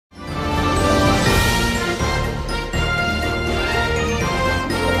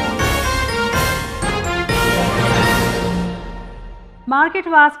Market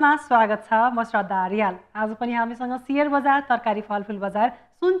वाचमा स्वागत छ। म श्रद्धा आर्याल। आज पनि हामीसँग शेयर बजार, तरकारी फलफूल बजार,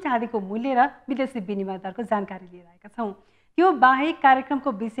 सुन चाँदीको मूल्य र विदेशी विनिमय दरको जानकारी लिएर आएका छौँ। यो बाहेक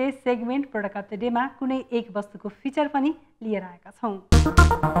कार्यक्रमको विशेष सेगमेन्ट प्रोडक्ट अफ द डेमा कुनै एक वस्तुको फिचर पनि लिएर आएका छौँ।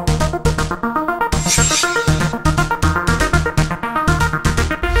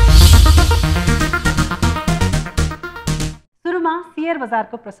 सुरुमा शेयर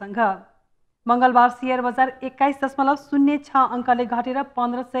बजारको प्रसङ्ग। मंगलबार शेयर बजार 21.06 अङ्कले घटेर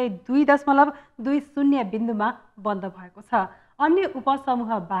 1502.20 बिन्दुमा बन्द भएको छ। अन्य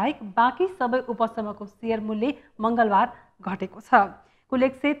उपसमूह बाहेक बाँकी सबै उपसमूहको शेयर मूल्य मंगलबार घटेको छ। कुल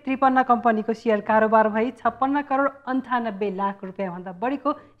 153 कम्पनीको शेयर कारोबार भई 56 करोड 98 लाख रुपियाँभन्दा बढीको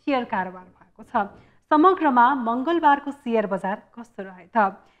शेयर कारोबार भएको छ। समग्रमा मंगलबारको शेयर बजार कस्तो रहे त?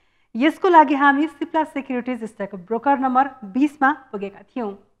 यसको लागि हामी Cipla securities stock broker number 20 मा पुगेका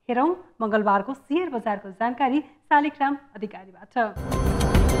थियौं। हेरौं मंगलबारको शेयर बजारको जानकारी शालिग्राम अधिकारीबाट।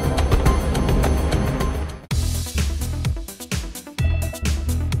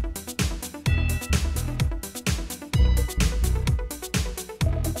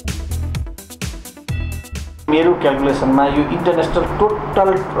 मेरो क्याल्कुलेसनमा यो इन्टरनेसनल टोटल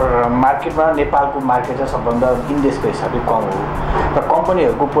मार्केटमा नेपालको मार्केट चाहिँ सबभन्दा इन्डेक्सको हिसाबले कम हो र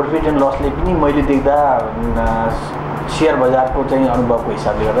कम्पनीहरूको प्रॉफिट एन्ड लसले पनि मैले देख्दा शेयर बजारको चाहिँ अनुभवको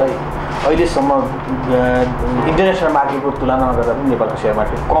हिसाबले गर्दा अहिलेसम्म इन्टरनेसनल मार्केटको तुलनामा गर्दा पनि नेपालको शेयर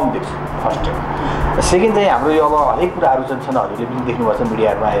मार्केट कम देख्छु। फर्स्ट सेकेन्ड चाहिँ हाम्रो यो अब हरेक कुराहरू छन् हजुरले पनि देख्नुभएको छ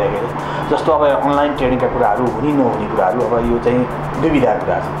मिडियाहरूमा आइरहेको जस्तो अब अनलाइन ट्रेडिङका कुराहरू हुने नहुने कुराहरू अब यो चाहिँ दुविधा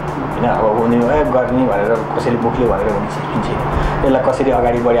कुरा छ हैन। अब हुने गर्ने भनेर कसैले मुखले भनेर हुने चिज छैन। यसलाई कसरी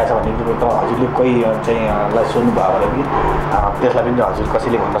अगाडि बढाएको छ भन्ने कुरो त हजुरले कोही चाहिँ लाई सोध्नुभयो भने पनि त्यसलाई पनि हजुर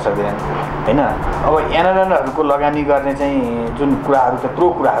कसैले भन्न सक्दैन हैन। अब एनालाइजरहरूको लगानी गर्ने चाहिँ जुन कुराहरू त्यत्रो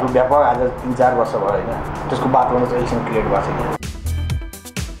कुराहरू व्यापक आज 3-4 वर्ष भयो हैन, त्यसको वातावरण चाहिँ अहिलेसम्म क्रिएट भएको छैन।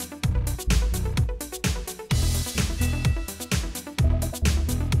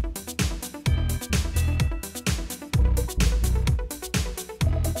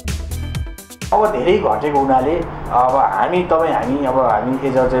 अब धेरै घटेको हुनाले अब हामी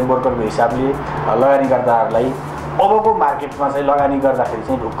एज अ चाहिँ ब्रोकरको हिसाबले लगानी गर्दाहरूलाई अबको मार्केटमा चाहिँ लगानी गर्दाखेरि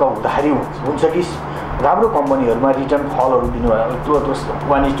चाहिँ ढुक्क हुँदाखेरि हुन्छ कि राम्रो कम्पनीहरूमा रिटर्न फलहरू दिनुभयो त्यो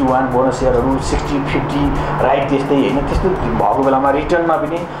 1:1 बोनस सेयरहरू 60-50 राइट त्यस्तै हैन। त्यस्तो भएको बेलामा रिटर्नमा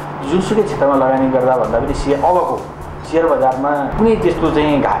पनि जुनसुकै क्षेत्रमा लगानी गर्दा भन्दा पनि अबको शेयर बजारमा कुनै त्यस्तो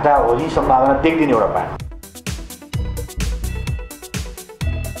चाहिँ घाटा होली सम्भावना देख्दिन एउटा पार्ट।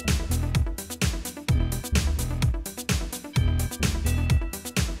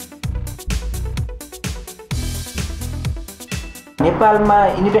 नेपालमा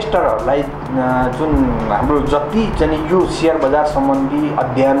इन्भेस्टरहरूलाई जुन हाम्रो जति चाहिँ यो शेयर बजार सम्बन्धी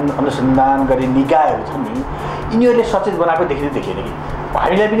अध्ययन अनुसन्धान गर्ने निकायहरू छन् नि यिनीहरूले सचेत बनाएको देखिँदैन कि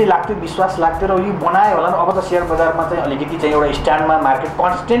हामीलाई पनि लाग्थ्यो, विश्वास लाग्थ्यो र यो बनायो होला अब त शेयर बजारमा चाहिँ अलिकति चाहिँ एउटा स्ट्यान्डमा मार्केट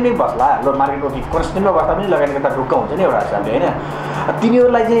कन्स्टेन्टमै बस्ला र मार्केटको कन्स्टेन्टमा बस्दा पनि लगानी गर्दा ढुक्क हुन्छ नि एउटा हिसाबले हैन।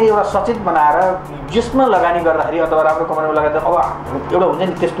 तिनीहरूलाई चाहिँ एउटा सचेत बनाएर जसमा लगानी गर्दाखेरि अथवा राम्रो कम्पनीमा लगाएर अब एउटा हुन्छ नि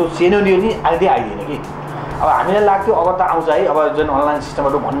त्यस्तो सेनोरियो नि आइदिएन कि अब हामीलाई लाग्थ्यो अब त आउँछ है, अब जुन अनलाइन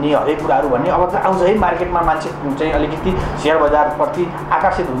सिस्टमहरू भन्ने हरेक कुराहरू भन्ने अब त आउँछ है, मार्केटमा मान्छे चाहिँ अलिकति शेयर बजारप्रति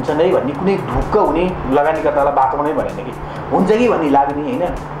आकर्षित हुन्छन् है भन्ने कुनै ढुक्क हुने लगानीकर्तालाई बाटो नै भनेन कि हुन्छ कि भन्ने लाग्ने हैन।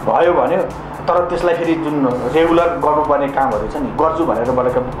 भयो भन्यो तर त्यसलाई फेरि जुन रेगुलर गर्नुपर्ने कामहरू छ नि गर्छु भनेर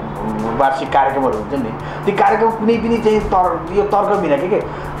गरेका वार्षिक कार्यक्रमहरू हुन्छ नि ती कार्यक्रम कुनै पनि चाहिँ यो तर्क बिना के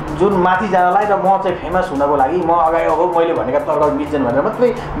जुन माथि जानलाई र म चाहिँ फेमस हुनको लागि म अगाडि अब मैले भनेका तर्क मिल्छन् भनेर मात्रै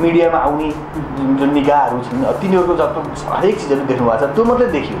मिडियामा आउने जुन निगाहहरू छन् तिनीहरूको जस्तो हरेक चिजहरू देख्नु भएको छ त्यो मात्रै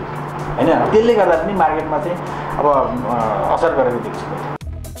देखियो हैन। त्यसले गर्दा पनि मार्केटमा चाहिँ अब असर गरेको देख्छु।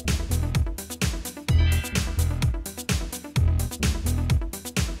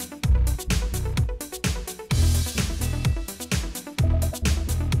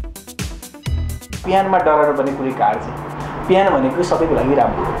 प्यानमा डराउनु पर्ने कुनै कारण छ। प्यान भनेको सबैको लागि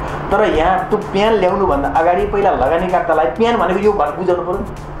राम्रो हो तर यहाँ त्यो प्यान ल्याउनुभन्दा अगाडि पहिला लगानीकर्तालाई प्यान भनेको यो भनेर बुझाउनु पर्यो।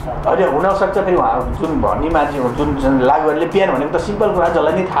 अहिले हुनसक्छ फेरि जुन भन्ने मान्छे जुन लागु गर्ने प्यान भनेको त सिम्पल कुरा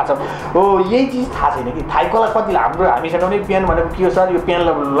जसलाई नै थाहा छ हो यही चिज थाहा छैन कि थाहै कसलाई कति हाम्रो हामीसँग पनि प्यान भनेको के हो सर यो प्यान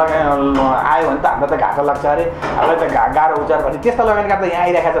आयो भने त हामीलाई त घाटा लाग्छ अरे हामीलाई त गाह्रो हुन्छ भन्ने त्यस्ता लगानीकर्ता यहाँ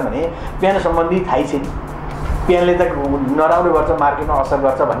आइरहेका छन् भने प्यान सम्बन्धी थाहै छैन। प्यानले त नराम्रो गर्छ मार्केटमा असर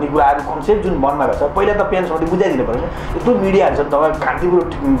गर्छ भन्ने कुराहरू कन्सेप्ट जुन मनमा गर्छ पहिला त प्यान सम्बन्धी बुझाइदिनु पर्यो। यत्रो मिडियाहरू छ तपाईँ कान्तिपुर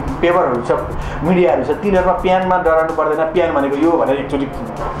पेपरहरू छ मिडियाहरू छ तिनीहरूमा प्यानमा डराउनु पर्दैन प्यान भनेको यो भनेर एकचोटि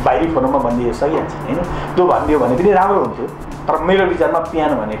बाहिरी फोरममा भनिदिए सकिहाल्छ हैन। त्यो भनिदियो भने पनि राम्रो हुन्थ्यो तर मेरो विचारमा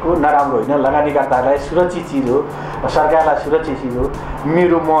प्यान भनेको नराम्रो होइन, लगानीकर्ताहरूलाई सुरक्षित चिज हो, सरकारलाई सुरक्षित चिज हो।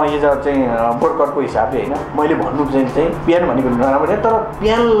 म एज चाहिँ वर्करको हिसाबले होइन, मैले भन्नु चाहिँ प्यान भनेको नराम्रो होइन, तर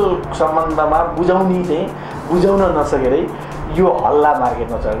प्यान सम्बन्धमा बुझाउन नसकेरै यो हल्ला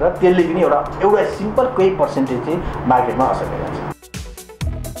मार्केटमा चलेर त्यसले पनि एउटा सिम्पल केही पर्सेन्टेज चाहिँ मार्केटमा असर गरिरहेको छ।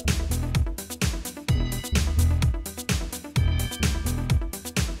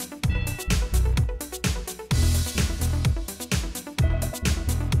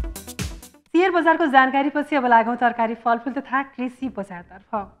 शेयर बजारको जानकारीपछि अब लागौँ तरकारी फलफुल तथा कृषि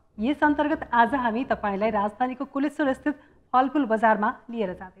बजारतर्फ। यस अन्तर्गत आज हामी तपाईँलाई राजधानीको कुलेश्वर स्थित फलफुल बजारमा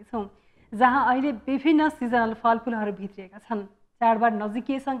लिएर जाँदैछौँ, जहाँ अहिले विभिन्न सिजनल फलफुलहरू भित्रिएका छन्। चाडबाड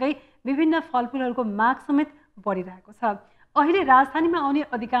नजिकिएसँगै विभिन्न फलफुलहरूको माग समेत बढिरहेको छ। अहिले राजधानीमा आउने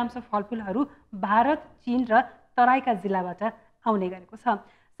अधिकांश फलफुलहरू भारत, चीन र तराईका जिल्लाबाट आउने गरेको छ।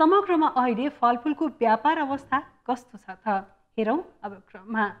 समग्रमा अहिले फलफुलको व्यापार अवस्था कस्तो छ त हेरौँ अब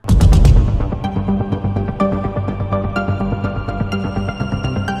क्रममा।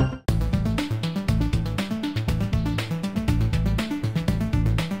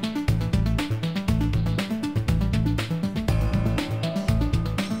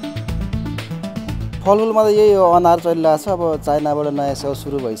 फलफुलमा त यही हो, अनार चलिरहेको छ। अब चाइनाबाट नयाँ स्याउ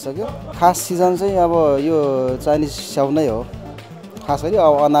सुरु भइसक्यो। खास सिजन चाहिँ अब यो चाइनिज स्याउ नै हो। खास गरी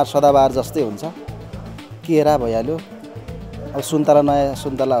अब अनार सदाबहार जस्तै हुन्छ। केरा भइहाल्यो, अब सुन्तला, नयाँ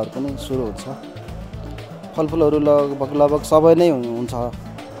सुन्तलाहरू पनि सुरु हुन्छ। फलफुलहरू लगभग सबै नै हुन्छ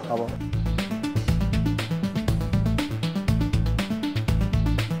अब।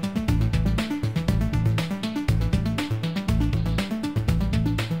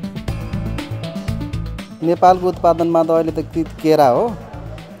 नेपालको उत्पादनमा त अहिले त केरा हो,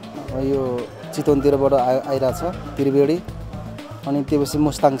 यो चितवनतिरबाट आइरहेछ, त्रिवेणी, अनि त्यसपछि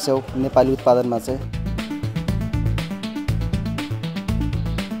मुस्ताङ स्याउ नेपाली उत्पादनमा चाहिँ।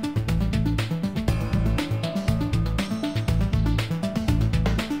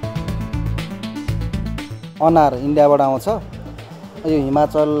 अनार इन्डियाबाट आउँछ। यो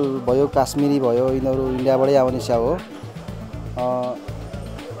हिमाचल भयो, काश्मिरी भयो, यिनीहरू इन्डियाबाटै आउने स्याउ हो।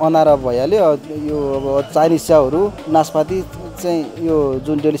 अनार भइहाल्यो। यो अब चाइनिज स्याउहरू, नासपाती चाहिँ यो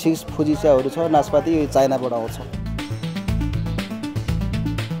जुन डेलिसियस फुजी स्याउहरू छ, नासपाती यो चाइनाबाट आउँछ।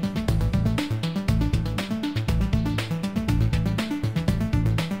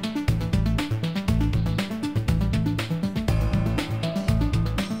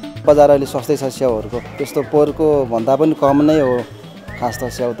 बजार अहिले सस्तै छ स्याउहरूको, त्यस्तो पोहोरको भन्दा पनि कम नै हो। खास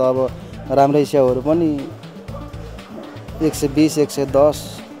त स्याउ त अब राम्रै स्याउहरू पनि 120,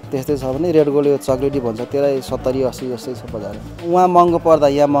 110 त्यस्तै छ भने रेड गोल्ड यो चक्लेटी भन्छ त्यसलाई 70, 80 जस्तै छ बजार। उहाँ महँगो पर्दा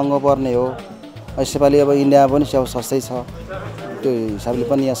यहाँ महँगो पर्ने हो। यसपालि अब इन्डियामा पनि स्याउ सस्तै छ, त्यो हिसाबले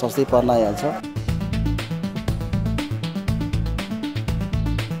पनि यहाँ सस्तै पर्न आइहाल्छ।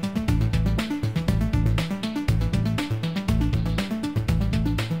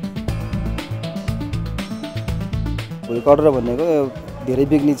 भुइँ कटुरा भनेको धेरै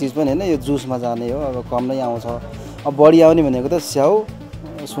बिक्ने चिज पनि होइन, यो जुसमा जाने हो। अब कम नै आउँछ। अब बढी आउने भनेको त स्याउ,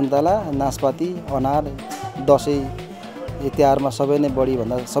 सुन्तला, नासपाती, अनार, दसैँ तिहारमा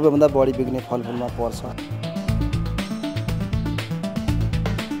सबैभन्दा बढी बिक्ने फलफुलमा पर्छ।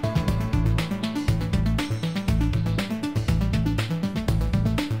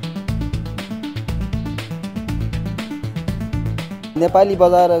 नेपाली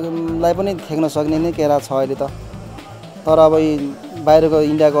बजारलाई पनि थ्याक्न सक्ने नै केरा छ अहिले त। तर अब बाहिरको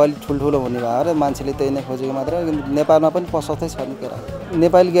इन्डियाको अलिक ठुल्ठुलो हुने भएर मान्छेले त्यही नै खोजेको मात्र। नेपालमा पनि सस्तै छ नि केरा।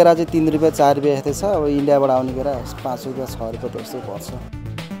 नेपाली केरा चाहिँ 3 रुपियाँ 4 रुपियाँ यस्तै छ। अब इन्डियाबाट आउने केरा 5 रुपियाँ 6 रुपियाँ त्यस्तै पर्छ।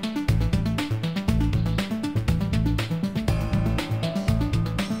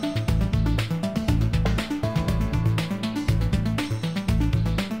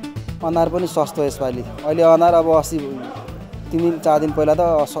 अनार पनि सस्तो यसपालि। अहिले अनार अब 3-4 दिन पहिला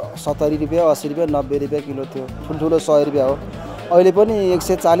त 70 रुपियाँ, 80 रुपियाँ, 90 रुपियाँ किलो थियो। ठुल्ठुलो 100 रुपियाँ हो। अहिले पनि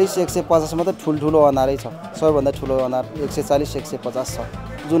 140, 150 मात्रै ठुल्ठुलो अनारै छ। सबैभन्दा ठुलो अनार 140, 150 छ।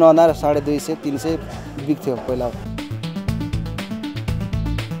 जुन अनार 250, 300 बिक्थ्यो पहिला।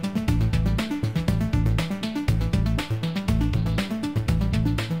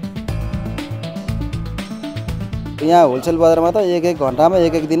 यहाँ होलसेल बजारमा त एक घन्टामा,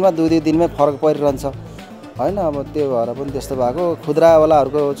 एक दिनमा, 2 दिनमै फरक परिरहन्छ होइन। अब त्यो भएर पनि त्यस्तो भएको।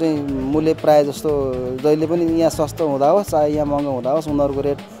 खुद्रावालाहरूको चाहिँ मूल्य प्रायः जस्तो जहिले पनि यहाँ सस्तो हुँदा होस् चाहे यहाँ महँगो हुँदा होस्, उनीहरूको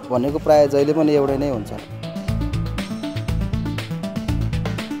रेट भनेको प्रायः जहिले पनि एउटै नै हुन्छ।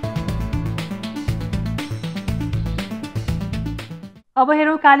 अब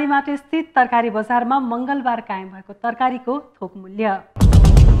हेरौँ कालीमाटी स्थित तरकारी बजारमा मङ्गलबार कायम भएको तरकारीको थोक मूल्य।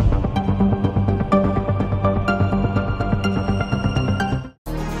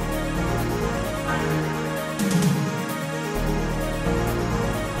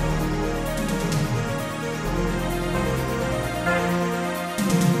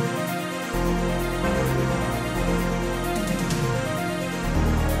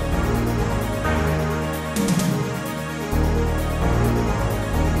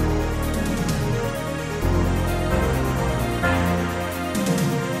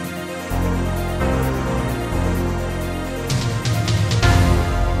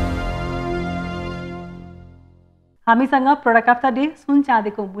 हामीसँग प्रोडक्ट अफ द डे सुन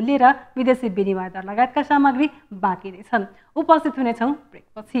चाँदीको मूल्य र विदेशी विनिमय दर लगायतका सामग्री बाँकी नै छन्। उपस्थित हुनेछौँ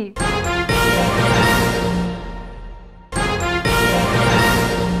ब्रेकपछि।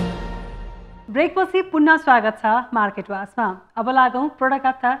 ब्रेकपछि पुनः स्वागत छ मार्केट वाचमा। अब लागौँ प्रोडक्ट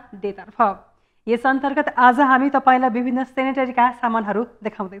अफ द डे तर्फ। यस अन्तर्गत आज हामी तपाईँलाई विभिन्न सेनिटरीका सामानहरू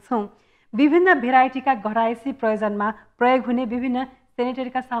देखाउँदैछौँ। विभिन्न भेराइटीका घरायसी प्रयोजनमा प्रयोग हुने विभिन्न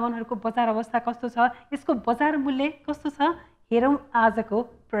सेनिटरीका सामानहरूको बजार अवस्था कस्तो छ, यसको बजार मूल्य कस्तो छ, हेरौँ आजको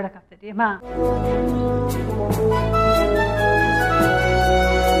प्रोडक्ट अफ द डेमा।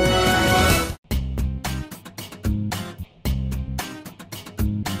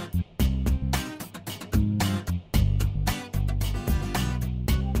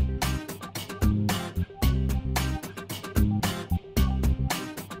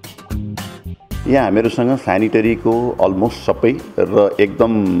 यहाँ हामीहरूसँग सेनिटरीको अलमोस्ट सबै र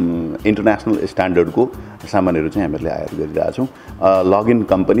एकदम इन्टरनेसनल स्ट्यान्डर्डको सामानहरू चाहिँ हामीहरूले आयात गरिरहेछौँ। लगइन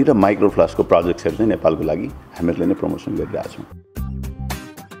कम्पनी र माइक्रोफ्लसको प्रोजेक्ट्सहरू चाहिँ नेपालको लागि हामीहरूले नै प्रमोसन गरिरहेछौँ।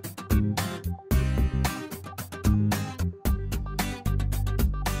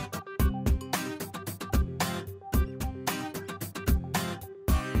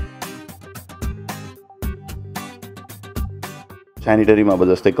 सेनिटरीमा अब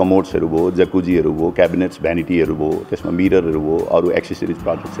जस्तै कमोड्सहरू भयो, जकुजीहरू भयो, क्याबिनेट्स, भ्यानिटीहरू भयो, त्यसमा मिररहरू भयो, अरू एक्सेसरिज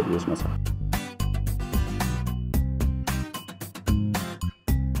प्रोडक्ट्सहरू यसमा छ।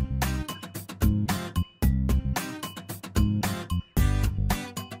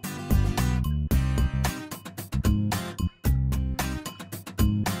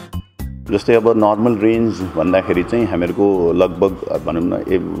 जस्तै अब नर्मल रेन्ज भन्दाखेरि चाहिँ हामीहरूको लगभग भनौँ न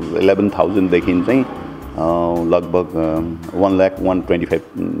 11,000 देखि चाहिँ लगभग 1,25,000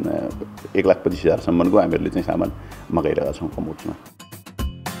 1,25,000सम्मको हामीहरूले चाहिँ सामान मगाइरहेका छौँ कमोड्समा।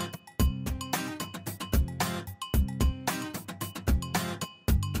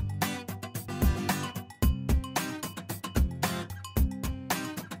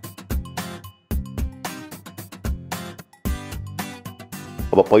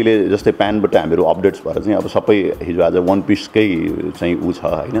 अब पहिले जस्तै प्यानबाट हामीहरू अपडेट्स भएर चाहिँ अब सबै हिजो आज वान पिसकै चाहिँ ऊ छ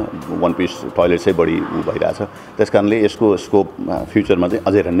होइन, वान पिस टोयलेट चाहिँ बढी ऊ भइरहेछ। त्यस कारणले यसको स्कोप फ्युचरमा चाहिँ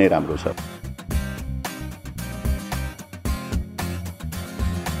अझै नै राम्रो छ।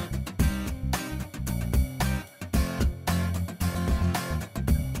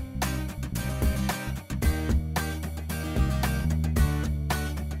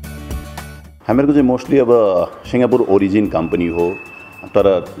 हामीहरूको चाहिँ मोस्टली अब सिङ्गापुर ओरिजिन कम्पनी हो, तर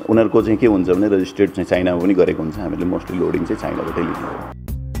उनीहरूको चाहिँ के हुन्छ भने रजिस्ट्रेड चाहिँ चाइनामा पनि गरेको हुन्छ। हामीले मोस्टली लोडिङ चाहिँ चाइनाबाटै लिन्छौँ।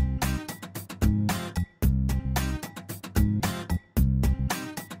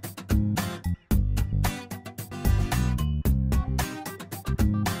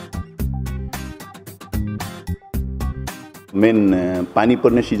 मेन पानी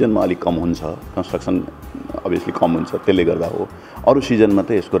पर्ने सिजनमा अलिक कम हुन्छ, कन्स्ट्रक्सन अभियसली कम हुन्छ, त्यसले गर्दा हो। अरू सिजनमा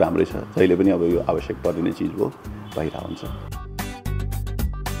त यसको राम्रै छ, जहिले पनि अब यो आवश्यक पर्ने चिज हो, भइरहेको हुन्छ।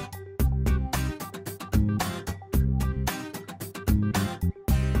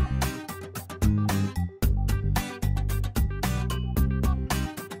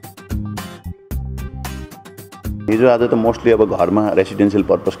 हिजो आज त मोस्टली अब घरमा रेसिडेन्सियल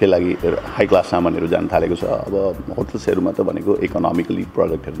पर्पसकै लागि हाई क्लास सामानहरू जान थालेको छ। अब होटल्सहरूमा त भनेको इकोनोमिकली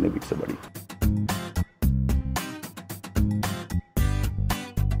प्रोडक्टहरू नै बिक्छ बढी।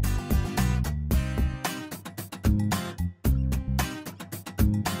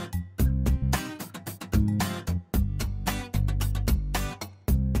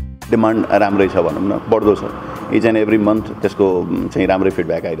 डिमान्ड राम्रै छ भनौँ न, बढ्दो छ। इच एन्ड एभ्री मन्थ त्यसको चाहिँ राम्रै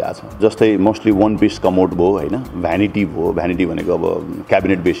फिडब्याक आइरहेछ। जस्तै मोस्टली वान पिस कमोड भयो होइन, भ्यानिटी भयो। भ्यानिटी भनेको अब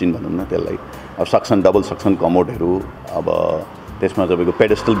क्याबिनेट बेसिन भनौँ न त्यसलाई। अब सक्सन, डबल सक्सन कमोडहरू, अब त्यसमा तपाईँको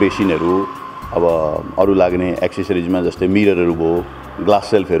पेडेस्टल बेसिनहरू, अब अरू लाग्ने एक्सेसरिजमा जस्तै मिररहरू भयो, ग्लास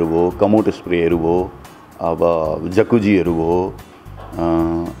सेल्फहरू भयो, कमोड स्प्रेहरू भयो, अब जकुजीहरू भयो,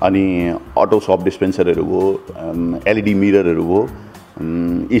 अनि अटो सप डिस्पेन्सरहरू भयो, एलइडी मिररहरू भयो,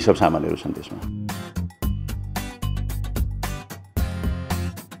 यी सब सामानहरू छन् त्यसमा।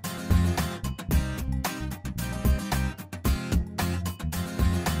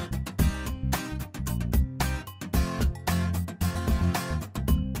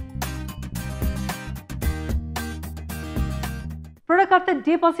 प्रोडक्ट अफ द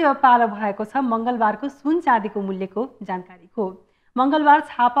डे पछि अब पालो भएको छ मङ्गलबारको सुन चाँदीको मूल्यको जानकारीको। मङ्गलबार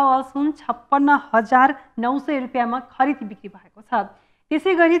छापावाल सुन 56,900 रुपियाँमा खरिद बिक्री भएको छ।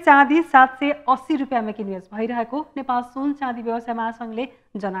 त्यसै गरी चाँदी 780 रुपियाँमा किनबेच भइरहेको नेपाल सुन चाँदी व्यवसाय महासङ्घले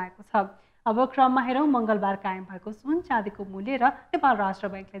जनाएको छ। अब क्रममा हेरौँ मङ्गलबार कायम भएको सुन चाँदीको मूल्य र नेपाल राष्ट्र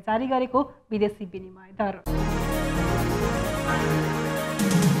बैङ्कले जारी गरेको विदेशी विनिमय दर।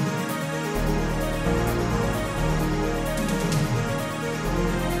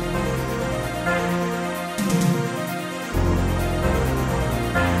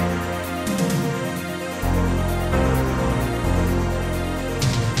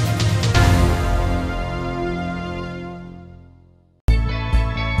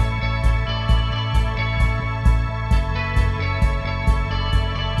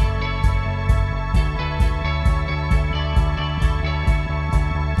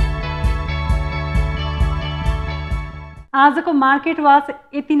 आजको मार्केट वाच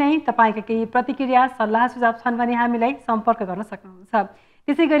यति नै। तपाईँका केही प्रतिक्रिया सल्लाह सुझाव छन् भने हामीलाई सम्पर्क गर्न सक्नुहुन्छ।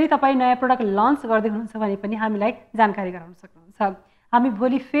 त्यसै गरी तपाईँ नयाँ प्रोडक्ट लन्च गर्दै हुनुहुन्छ भने पनि हामीलाई जानकारी गराउन सक्नुहुन्छ। हामी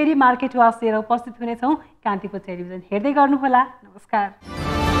भोलि फेरि मार्केट वाच लिएर उपस्थित हुनेछौँ। कान्तिपुर टेलिभिजन हेर्दै गर्नुहोला। नमस्कार।